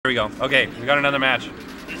we go. Okay, we got another match.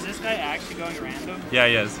 Is this guy actually going random? Yeah,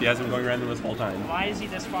 he is. He has been going random this whole time. Why is he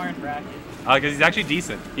this far in bracket? Because he's actually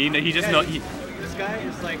decent. He just This guy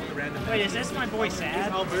is like a random. Wait, is this my boy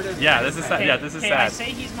Sad? Alberta. Yeah, this is sad. Yeah, this is sad. I say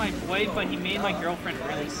he's my boy, but he made my girlfriend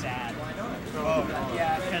really sad. Oh.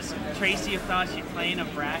 Yeah, because Tracy thought she'd play in a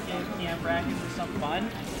bracket, PM bracket for some fun,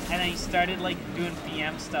 and then he started like doing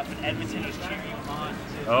PM stuff, and Edmonton was cheering him on.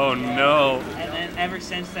 Oh no. And then ever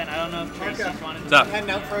since then, I don't know if Tracy's wanted What's up? to.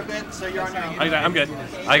 Heading out for a bit, so you're on your. I'm good.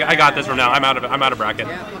 I got this from now. I'm out of bracket.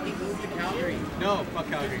 Yeah, fucking move to Calgary. No, fuck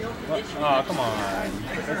Calgary. Oh, come on.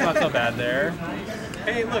 It's not so bad there.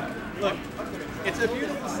 Hey, look. It's a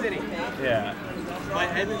beautiful city, Yeah. but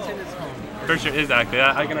Edmonton is home. For sure, exactly.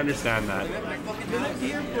 I can understand that. Live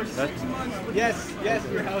here for 6 months. Yes,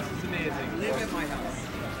 your house is amazing. Live at my house.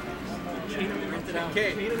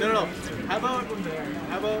 Okay, no. How about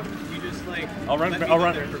you just like I'll run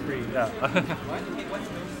there for free? Yeah.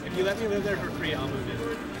 If you let me live there for free, I'll move in. I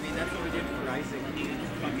mean, that's what we did for Isaac.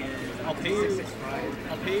 I'll pay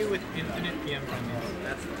you with infinite PM friendlies.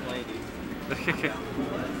 That's the play, dude.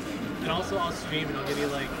 And also I'll stream and I'll give you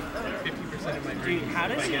like 50% of my Dude, dreams. how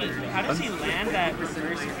does he land that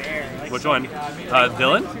reverse bear? Like, Which one?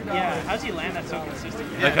 Dylan? Yeah, how does he land that so consistent?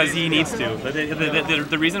 Because he needs to.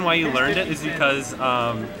 The reason why he learned it is because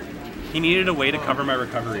he needed a way to cover my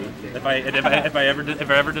recovery. If I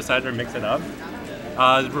ever decided to mix it up,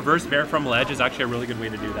 reverse bear from ledge is actually a really good way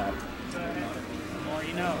to do that. The more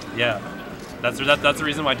you know. Yeah, that's the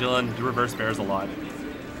reason why Dylan reverse bears a lot.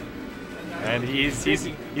 And he's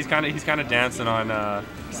kind of dancing on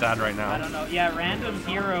Sad right now. I don't know. Yeah, random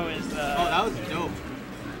hero is the. Oh, that was dope.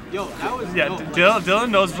 Yo, that was Yeah, dope. Dylan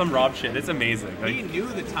knows some Rob shit. It's amazing. Like, He knew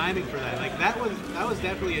the timing for that. Like that was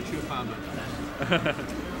definitely a true combo.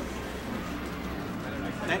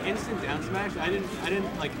 That instant down smash, I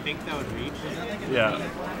didn't like think that would reach. yeah.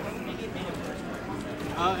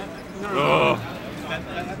 No. Oh.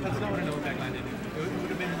 That's not what a no impact line did. It would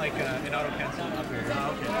have been like an auto cancel up here.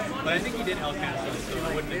 Oh, okay. But I think he did L cancel, so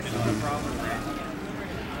it wouldn't have been a problem.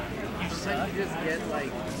 You said you just get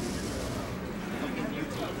like fucking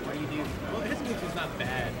YouTube. What do you do? Well, his Mewtwo's not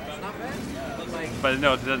bad. It's not bad. But like, But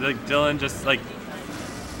no, Dylan just like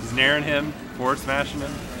he's naring him, forward smashing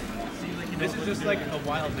him. This is just like a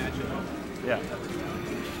wild matchup. Yeah.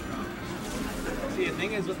 See, the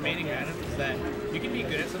thing is with maining random is that you can be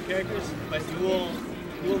good at some characters, but you will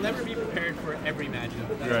never be prepared for every matchup.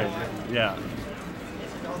 That's Right. all. Yeah.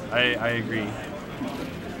 I agree. it's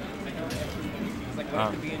like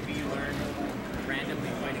what if the B&B you learn randomly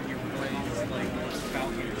fighting your friends like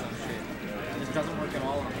Falcon or some shit. This doesn't work at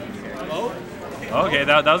all on these characters. Oh, Okay,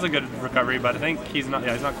 that was a good recovery, but I think he's not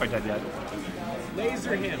quite dead yet.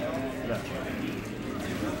 laser him. Yeah.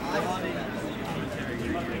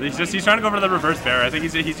 He's trying to go for the reverse bear. I think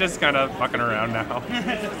he's just kind of fucking around now.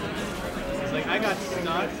 It's like I got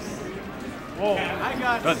stuck. Whoa. I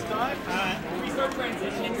got Good. stuck. we start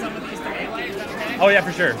transitioning some of these to melee, is that okay? Oh yeah,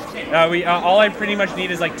 for sure. All I pretty much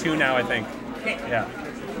need is like 2 now, I think. Okay. Yeah.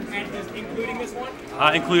 And including this one?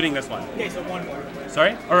 Including this one. Okay, so one more.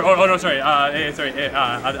 Sorry? Oh no, sorry.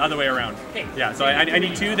 Other way around. Okay. Yeah. So I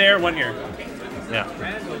need 2 there, 1 here. Yeah.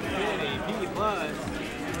 Randall City, B+.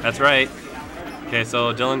 That's right. Okay,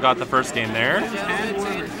 so Dylan got the first game there. Can I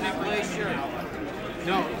play? Sure.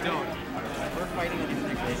 No, don't. We're fighting in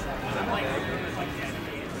the place.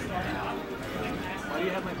 Why do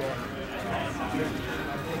you have my bear?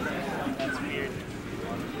 That's weird.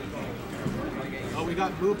 Oh, we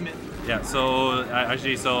got movement. Yeah. So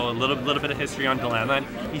actually, so a little bit of history on Dylanlan.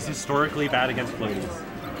 He's historically bad against floaties.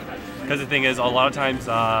 Because the thing is, a lot of times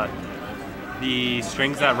the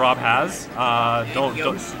strings that Rob has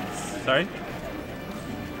don't. Sorry.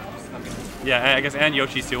 Yeah, I guess, and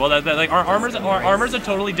Yoshi's too. Well, like our armor's a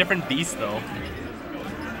totally different beast, though.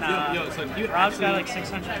 Yo, so you Rob's actually, got like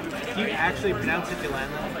 600. do you actually pronounce it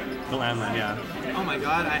Dylanlan? Dylanlan, yeah. Oh my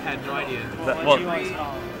god, I had no idea. What do you always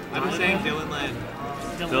call it? I've been saying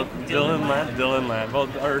Dylanlan. Dylanlan. Well,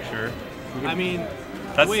 or sure. I mean,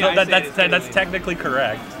 That's the way I say it is that's Dylan. technically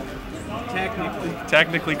correct. Technically.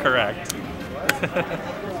 Technically correct.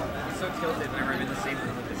 I'm so tilted whenever I'm in the same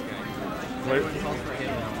room with this guy. Everyone calls for him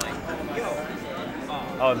and I'm like, yo.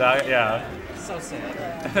 Oh, that yeah. So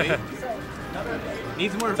sad.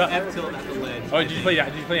 Needs more So- F tilt at the ledge. Oh, did you play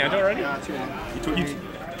Anto already? Yeah, 2.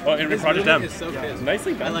 Oh, and we His project movement them. is so crisp.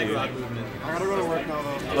 Nicely I done, like dude. Rob movement. I gotta go to work now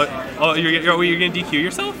though. Oh, you're gonna DQ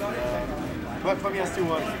yourself? Put me as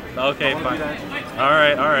 2-1. Okay, fine. All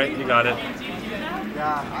right, you got it.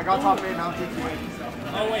 Yeah, I got top 8 now, DQ.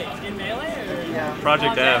 Oh wait, in melee or? Yeah.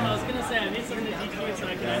 Project I M. was gonna say I need someone to DQ so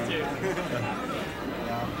I can too.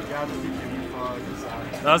 Yeah, just DQ.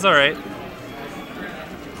 That was alright.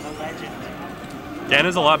 A legend. Dan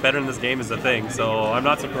is a lot better in this game is the thing, so I'm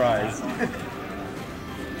not surprised.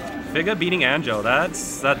 Figa beating Anjo,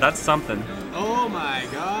 that's something. Oh my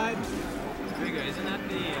god. Figa, isn't that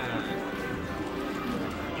the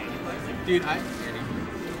Dude,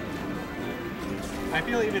 I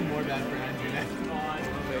feel even more bad for Andrew now.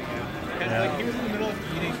 Because like he was in the middle of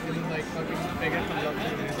eating and then like fucking Figa comes up to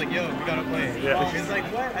him and he's like, yo, we gotta play. Yeah. He's like,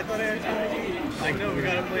 what? I thought I already eat. Like, no, we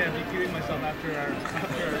gotta play. I'm DQing myself after our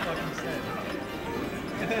fucking set.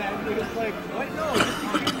 And then Andrew was like, what? No, just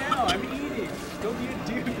eat now. I'm eating. Don't be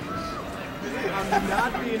a douche. I'm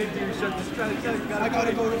not being a douche. I'm just trying to tell you, I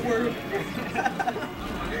gotta go to work.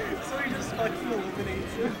 So he just fucking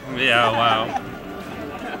eliminates him. Yeah, wow.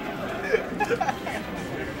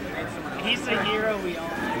 He's the hero we all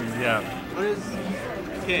know. Yeah. What is...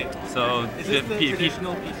 Okay. So Is this the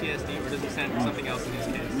traditional PTSD, or does it stand for something else in his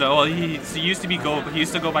case? no, well, he used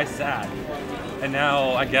to go by sad, and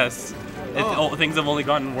now I guess things have only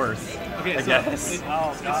gotten worse. Okay, I so guess. It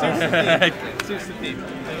Oh, God. suits the theme.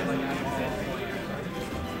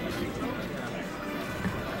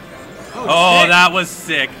 Oh, shit. that was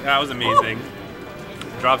sick. That was amazing.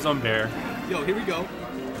 Drop zone bear. Yo, here we go.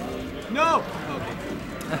 No! Okay.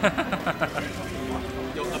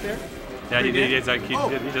 Yo, up there? Yeah, he Pretty did. good?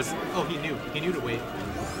 He just. Oh, he knew. He knew to wait.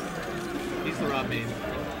 He's the Rob main.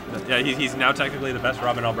 Yeah, he's now technically the best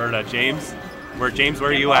Rob in Alberta. James, where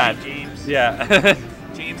are you at? James. Yeah.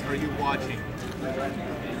 James, are you watching?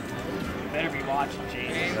 Better be watching,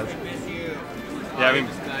 James. we miss you. Yeah, I mean-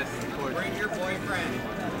 This guy's recording. Bring your boyfriend.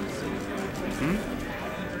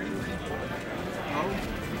 Oh.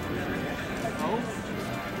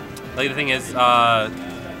 Oh. Like the thing is, yeah,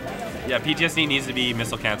 PTSD needs to be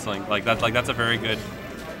missile canceling. That's a very good.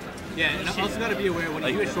 Yeah, and also gotta be aware when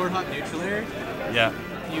you do a short hop neutral air, Yeah.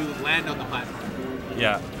 you land on the platform.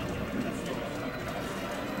 Yeah.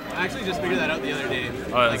 I actually just figured that out the other day.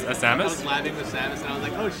 Oh, a Samus? I was labbing with Samus and I was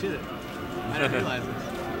like, oh shit. I didn't realize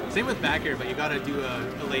this. Same with back air, but you gotta do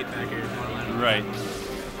a late back air if you wanna land on the Right.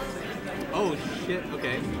 Oh shit,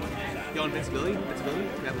 okay. Yo, invincibility? Invincibility?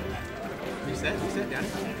 Yeah. Reset, down.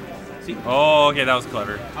 See? Oh, okay, that was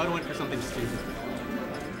clever. I would've went for something stupid.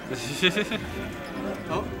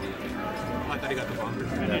 Oh. I thought he got the bomb.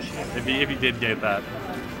 if he did get that.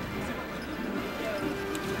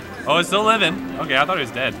 Oh, it's still living. Okay, I thought he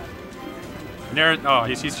was dead. Nair. Oh,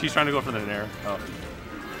 she's trying to go for the Nair. Oh.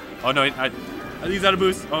 Oh no, I think he's out of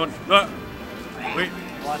boost. Oh. Wait.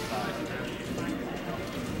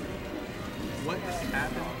 What just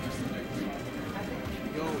happened?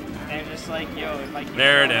 Yo. And just like, yo, if I keep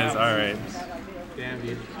There it going is. out- All right. Damn,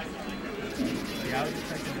 dude. Yeah, I was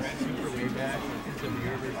expecting a super way back into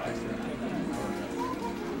mirror versus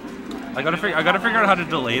I gotta figure out how to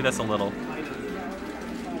delay this a little. I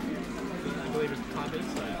believe it's top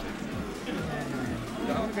inside.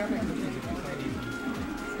 I want to grab my cookies if you find these.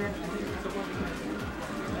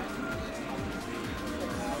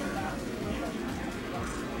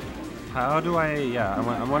 How do I? Yeah,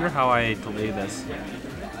 I wonder how I delay this.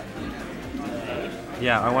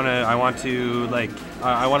 Yeah, I want to like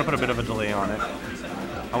I want to put a bit of a delay on it.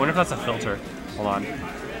 I wonder if that's a filter. Hold on.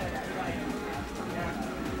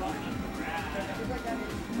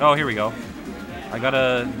 Oh, here we go. I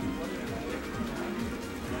gotta.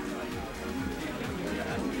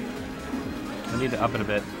 I need to up it a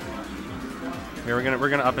bit. Here, we're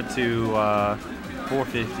gonna up it to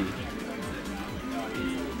 450.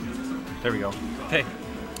 There we go. Okay,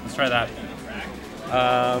 let's try that.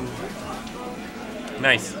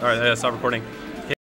 Nice. All right, stop recording.